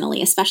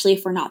personally, especially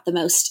if we're not the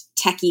most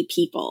techie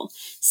people.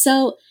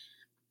 So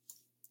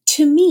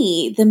to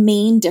me, the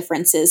main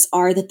differences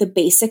are that the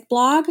basic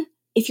blog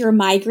if you're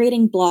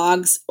migrating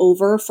blogs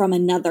over from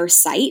another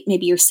site,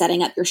 maybe you're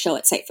setting up your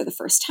ShowIt site for the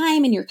first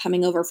time and you're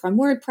coming over from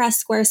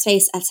WordPress,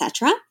 Squarespace,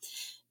 etc.,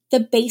 the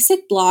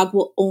basic blog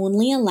will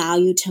only allow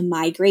you to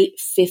migrate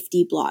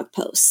 50 blog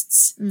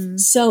posts.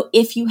 So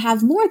if you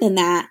have more than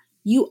that,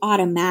 you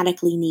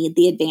automatically need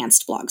the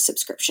advanced blog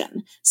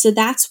subscription. So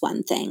that's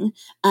one thing.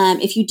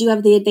 If you do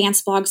have the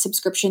advanced blog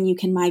subscription, you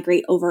can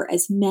migrate over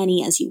as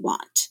many as you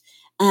want.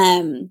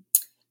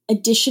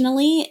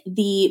 Additionally,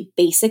 the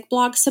basic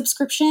blog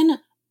subscription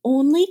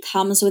only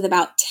comes with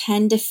about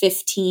 10 to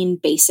 15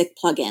 basic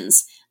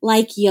plugins,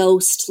 like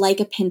Yoast, like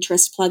a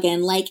Pinterest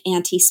plugin, like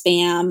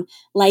anti-spam,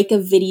 like a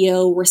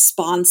video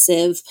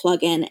responsive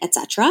plugin,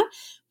 etc.,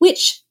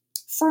 which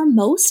for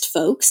most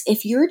folks,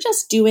 if you're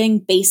just doing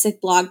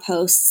basic blog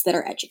posts that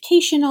are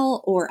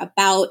educational or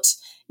about,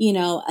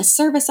 a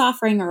service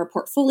offering or a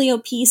portfolio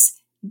piece,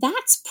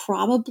 that's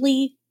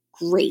probably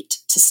great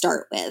to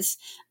start with.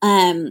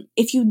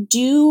 If you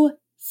do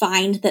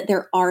find that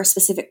there are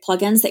specific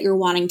plugins that you're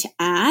wanting to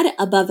add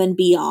above and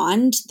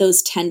beyond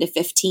those 10 to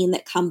 15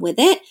 that come with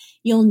it,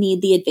 you'll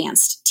need the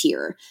advanced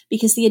tier,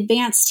 because the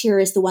advanced tier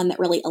is the one that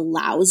really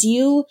allows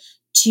you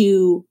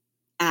to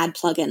add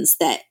plugins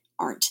that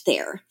aren't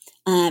there.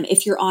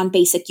 If you're on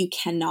basic, you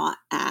cannot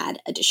add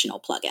additional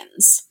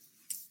plugins.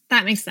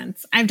 That makes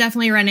sense. I've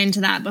definitely run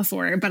into that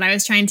before, but I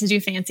was trying to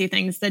do fancy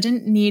things that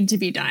didn't need to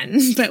be done,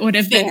 but would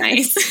have been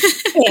nice.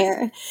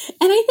 Fair. And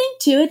I think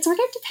too, it sort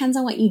of depends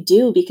on what you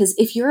do, because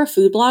if you're a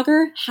food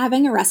blogger,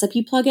 having a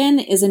recipe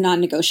plugin is a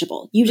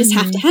non-negotiable. You just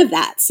have to have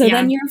that. So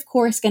then you're of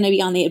course going to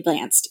be on the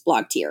advanced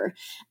blog tier.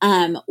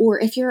 Or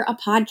if you're a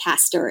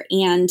podcaster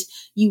and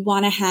you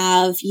want to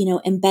have,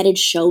 embedded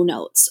show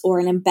notes or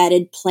an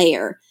embedded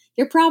player,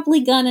 you're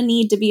probably going to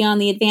need to be on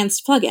the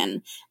advanced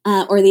plugin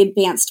or the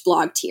advanced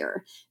blog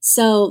tier.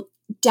 So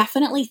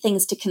definitely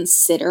things to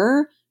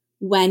consider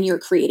when you're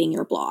creating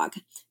your blog.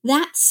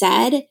 That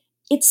said,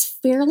 it's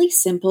fairly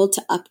simple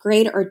to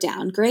upgrade or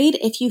downgrade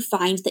if you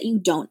find that you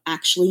don't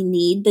actually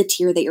need the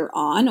tier that you're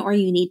on or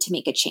you need to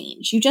make a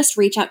change. You just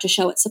reach out to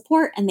ShowIt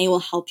support and they will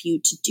help you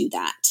to do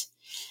that.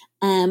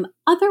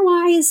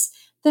 Otherwise,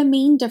 the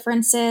main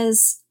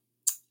differences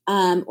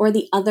or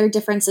the other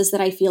differences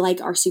that I feel like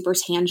are super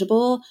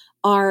tangible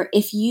are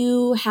if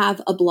you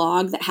have a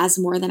blog that has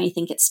more than, I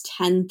think it's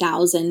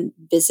 10,000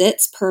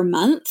 visits per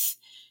month,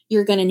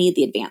 you're going to need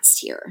the advanced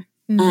tier.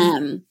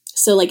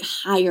 So like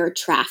higher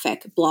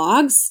traffic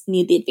blogs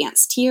need the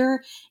advanced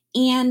tier.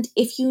 And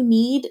if you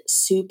need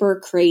super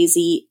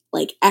crazy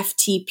like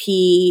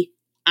FTP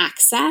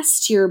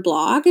access to your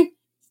blog,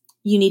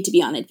 you need to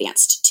be on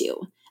advanced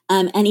too.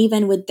 And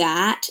even with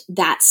that,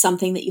 that's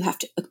something that you have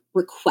to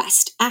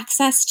request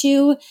access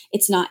to.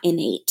 It's not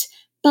innate.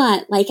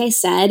 But like I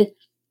said,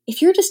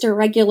 if you're just a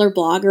regular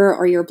blogger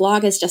or your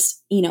blog is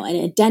just, an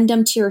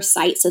addendum to your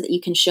site so that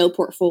you can show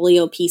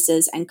portfolio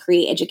pieces and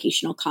create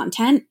educational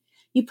content,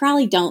 you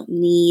probably don't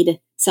need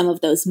some of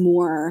those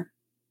more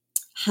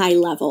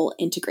high-level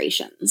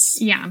integrations.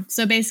 Yeah.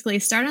 So basically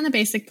start on the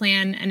basic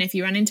plan. And if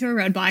you run into a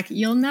roadblock,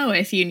 you'll know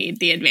if you need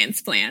the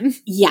advanced plan.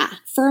 Yeah.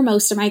 For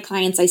most of my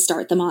clients, I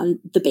start them on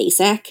the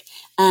basic.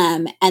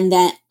 And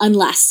then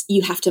unless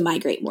you have to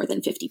migrate more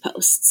than 50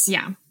 posts.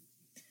 Yeah.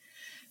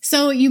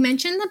 So you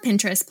mentioned the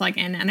Pinterest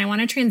plugin, and I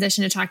want to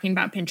transition to talking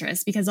about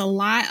Pinterest because a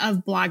lot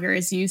of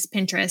bloggers use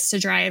Pinterest to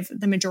drive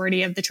the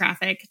majority of the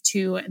traffic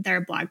to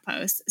their blog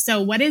posts.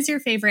 So what is your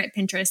favorite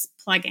Pinterest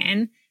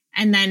plugin?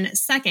 And then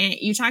second,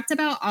 you talked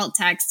about alt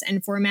text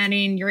and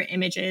formatting your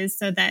images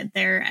so that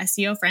they're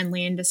SEO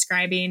friendly and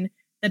describing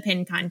the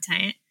pin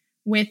content.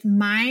 With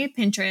my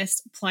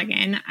Pinterest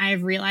plugin,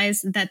 I've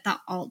realized that the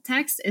alt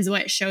text is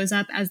what shows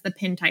up as the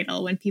pin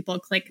title when people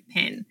click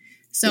pin.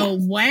 So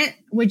what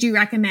would you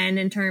recommend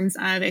in terms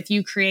of if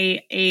you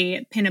create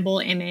a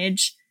pinnable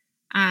image,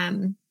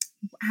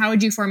 how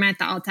would you format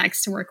the alt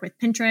text to work with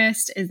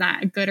Pinterest? Is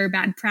that a good or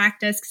bad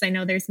practice? Because I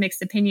know there's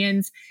mixed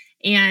opinions.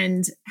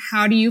 And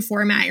how do you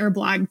format your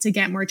blog to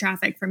get more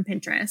traffic from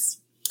Pinterest?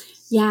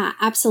 Yeah,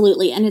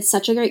 absolutely. And it's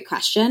such a great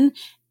question.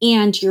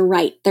 And you're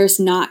right, there's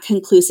not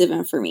conclusive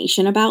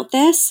information about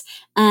this.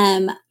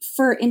 In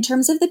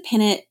terms of the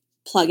Pin It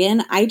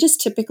plugin, I just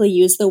typically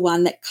use the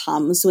one that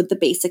comes with the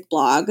basic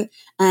blog.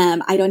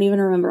 I don't even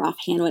remember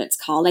offhand what it's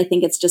called. I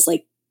think it's just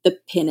like the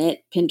Pin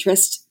It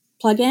Pinterest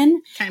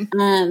plugin.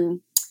 Okay.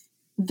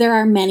 There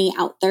are many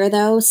out there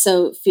though,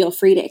 so feel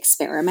free to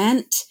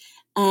experiment.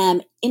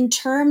 In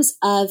terms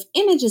of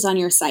images on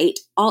your site,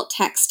 alt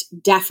text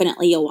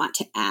definitely you'll want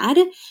to add.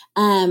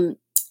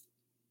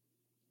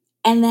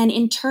 And then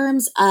in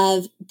terms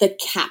of the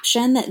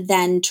caption that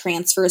then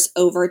transfers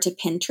over to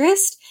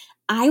Pinterest,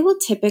 I will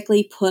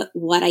typically put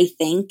what I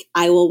think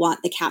I will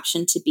want the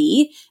caption to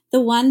be. The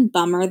one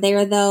bummer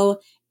there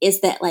though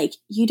is that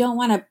you don't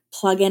want to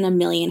plug in a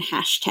million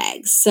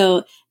hashtags.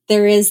 So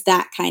there is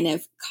that kind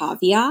of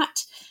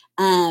caveat.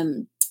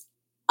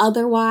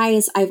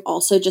 Otherwise, I've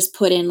also just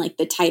put in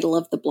the title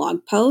of the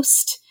blog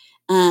post.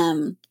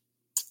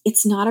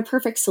 It's not a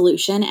perfect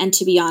solution. And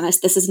to be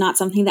honest, this is not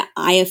something that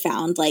I have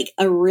found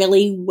a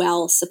really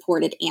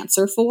well-supported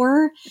answer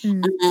for.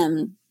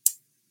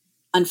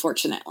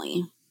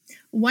 unfortunately.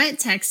 What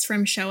text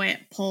from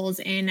ShowIt pulls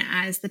in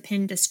as the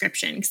pinned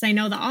description? Because I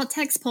know the alt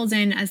text pulls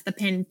in as the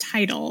pinned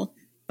title,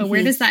 but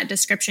where does that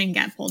description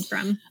get pulled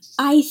from?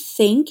 I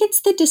think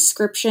it's the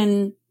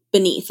description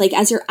beneath. Like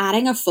as you're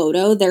adding a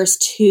photo, there's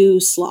 2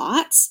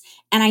 slots.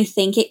 And I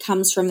think it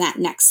comes from that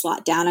next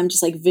slot down. I'm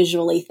just like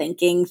visually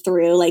thinking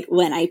through like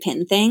when I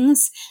pin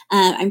things.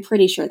 I'm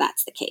pretty sure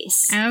that's the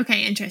case.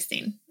 Okay,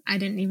 interesting. I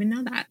didn't even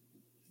know that.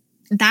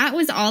 That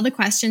was all the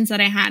questions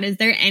that I had. Is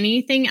there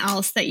anything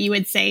else that you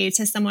would say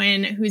to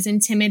someone who's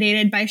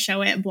intimidated by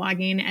ShowIt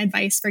blogging,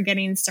 advice for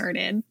getting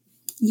started?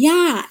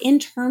 Yeah, in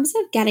terms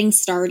of getting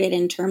started,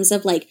 in terms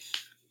of like,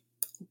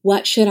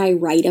 what should I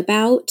write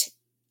about,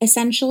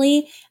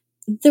 essentially,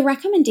 the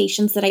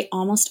recommendations that I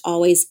almost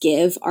always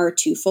give are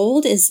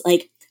twofold. Is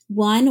like,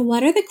 one,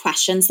 what are the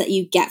questions that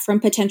you get from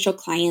potential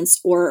clients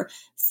or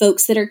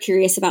folks that are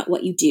curious about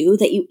what you do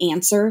that you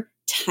answer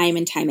time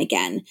and time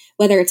again,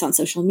 whether it's on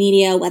social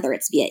media, whether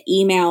it's via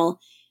email?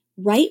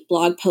 Write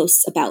blog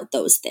posts about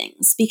those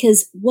things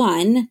because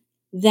one,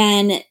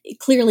 then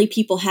clearly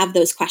people have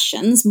those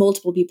questions.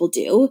 Multiple people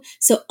do.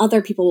 So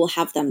other people will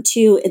have them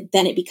too.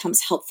 Then it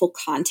becomes helpful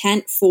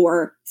content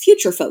for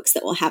future folks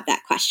that will have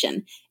that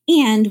question.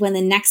 And when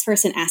the next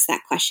person asks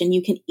that question,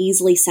 you can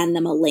easily send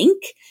them a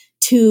link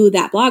to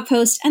that blog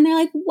post. And they're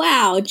like,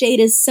 wow, Jade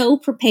is so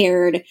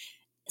prepared,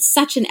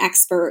 such an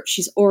expert.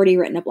 She's already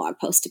written a blog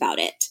post about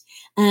it.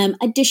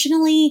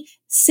 Additionally,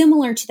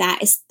 similar to that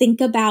is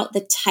think about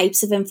the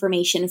types of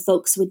information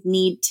folks would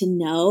need to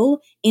know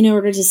in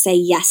order to say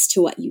yes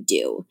to what you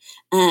do.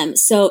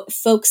 So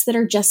folks that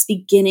are just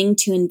beginning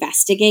to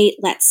investigate,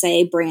 let's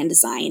say brand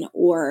design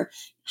or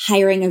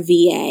hiring a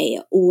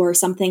VA or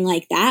something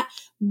like that,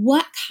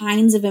 what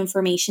kinds of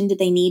information do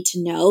they need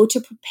to know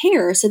to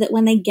prepare so that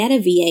when they get a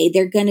VA,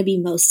 they're going to be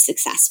most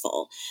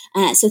successful?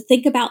 So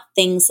think about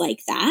things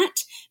like that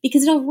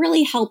because it'll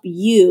really help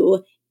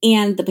you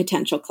and the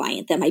potential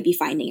client that might be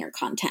finding your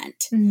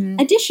content. Mm-hmm.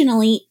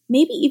 Additionally,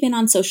 maybe even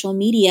on social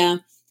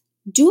media,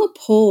 do a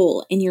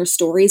poll in your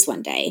stories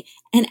one day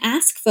and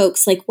ask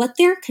folks like what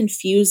they're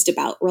confused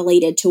about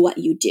related to what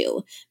you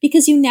do,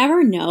 because you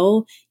never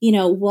know,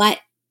 what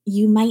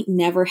you might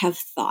never have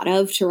thought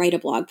of to write a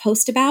blog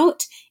post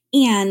about.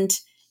 And,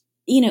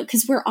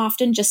 because we're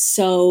often just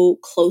so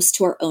close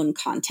to our own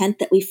content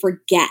that we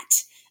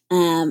forget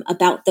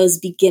about those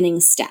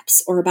beginning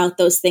steps or about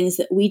those things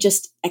that we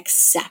just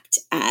accept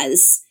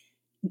as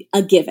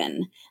a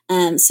given.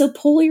 So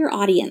poll your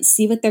audience,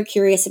 see what they're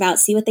curious about,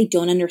 see what they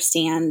don't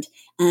understand,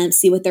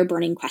 see what their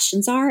burning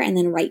questions are, and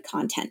then write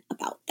content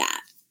about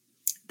that.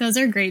 Those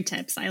are great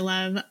tips. I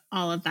love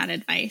all of that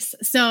advice.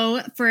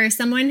 So for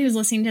someone who's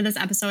listening to this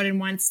episode and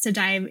wants to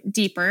dive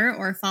deeper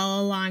or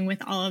follow along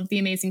with all of the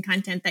amazing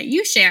content that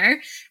you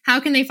share, how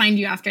can they find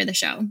you after the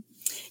show?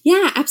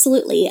 Yeah,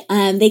 absolutely.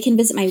 They can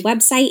visit my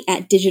website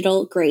at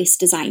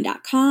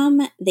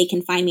digitalgracedesign.com. They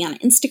can find me on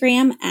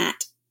Instagram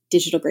at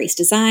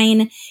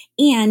digitalgracedesign.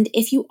 And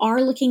if you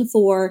are looking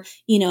for,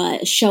 a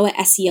ShowIt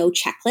SEO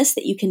checklist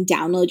that you can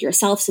download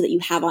yourself so that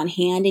you have on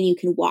hand and you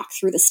can walk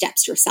through the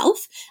steps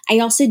yourself, I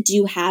also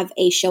do have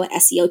a ShowIt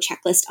SEO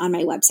checklist on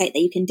my website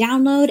that you can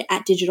download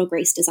at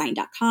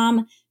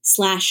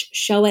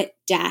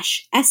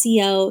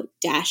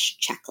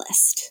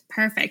digitalgracedesign.com/ShowIt-SEO-checklist.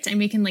 Perfect. And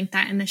we can link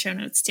that in the show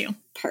notes too.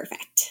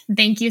 Perfect.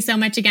 Thank you so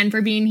much again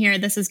for being here.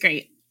 This is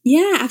great.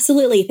 Yeah,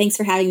 absolutely. Thanks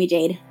for having me,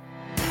 Jade.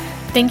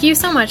 Thank you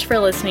so much for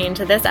listening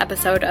to this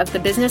episode of the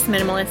Business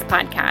Minimalist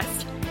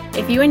Podcast.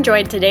 If you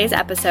enjoyed today's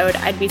episode,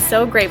 I'd be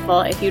so grateful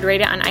if you'd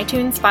rate it on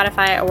iTunes,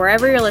 Spotify, or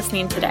wherever you're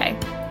listening today.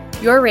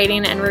 Your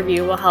rating and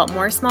review will help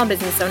more small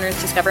business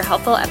owners discover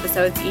helpful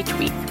episodes each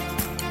week.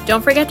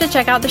 Don't forget to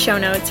check out the show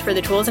notes for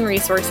the tools and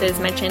resources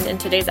mentioned in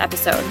today's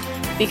episode,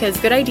 because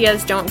good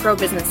ideas don't grow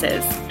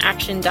businesses,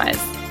 action does.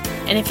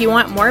 And if you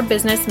want more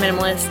business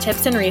minimalist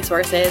tips and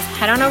resources,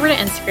 head on over to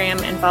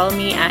Instagram and follow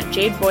me at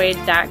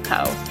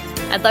jadeboyd.co.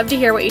 I'd love to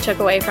hear what you took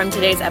away from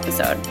today's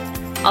episode.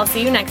 I'll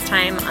see you next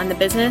time on the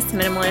Business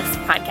Minimalist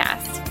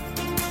Podcast.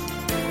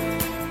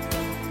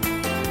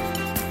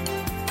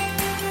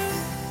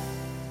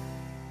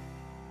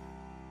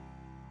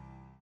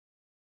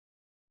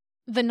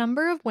 The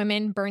number of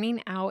women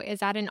burning out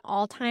is at an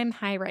all-time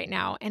high right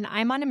now, and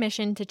I'm on a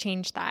mission to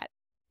change that.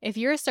 If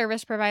you're a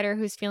service provider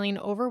who's feeling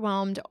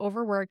overwhelmed,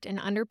 overworked, and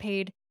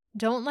underpaid,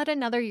 don't let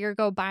another year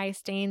go by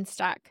staying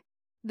stuck.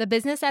 The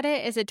Business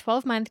Edit is a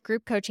 12-month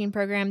group coaching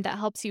program that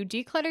helps you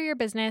declutter your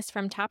business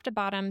from top to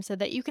bottom so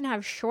that you can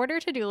have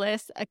shorter to-do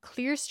lists, a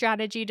clear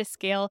strategy to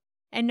scale,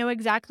 and know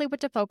exactly what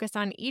to focus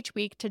on each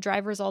week to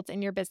drive results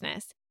in your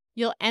business.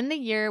 You'll end the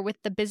year with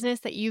the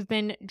business that you've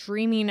been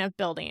dreaming of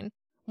building,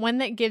 one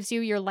that gives you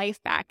your life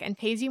back and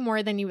pays you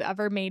more than you've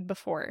ever made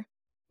before.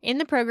 In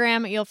the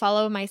program, you'll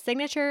follow my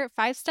signature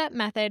 5-step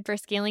method for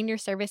scaling your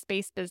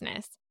service-based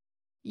business.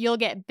 You'll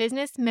get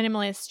business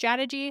minimalist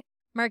strategy,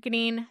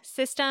 marketing,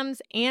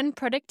 systems, and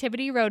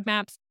productivity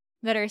roadmaps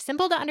that are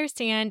simple to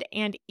understand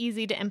and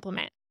easy to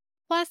implement.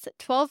 Plus,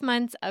 12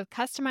 months of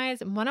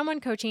customized one-on-one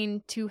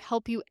coaching to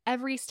help you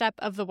every step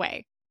of the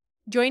way.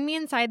 Join me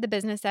inside the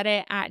Business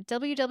Edit at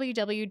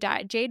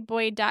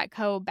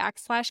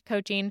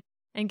www.jadeboyd.co/coaching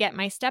and get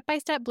my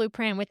step-by-step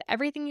blueprint with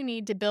everything you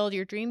need to build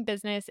your dream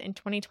business in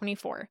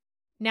 2024.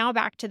 Now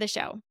back to the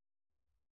show.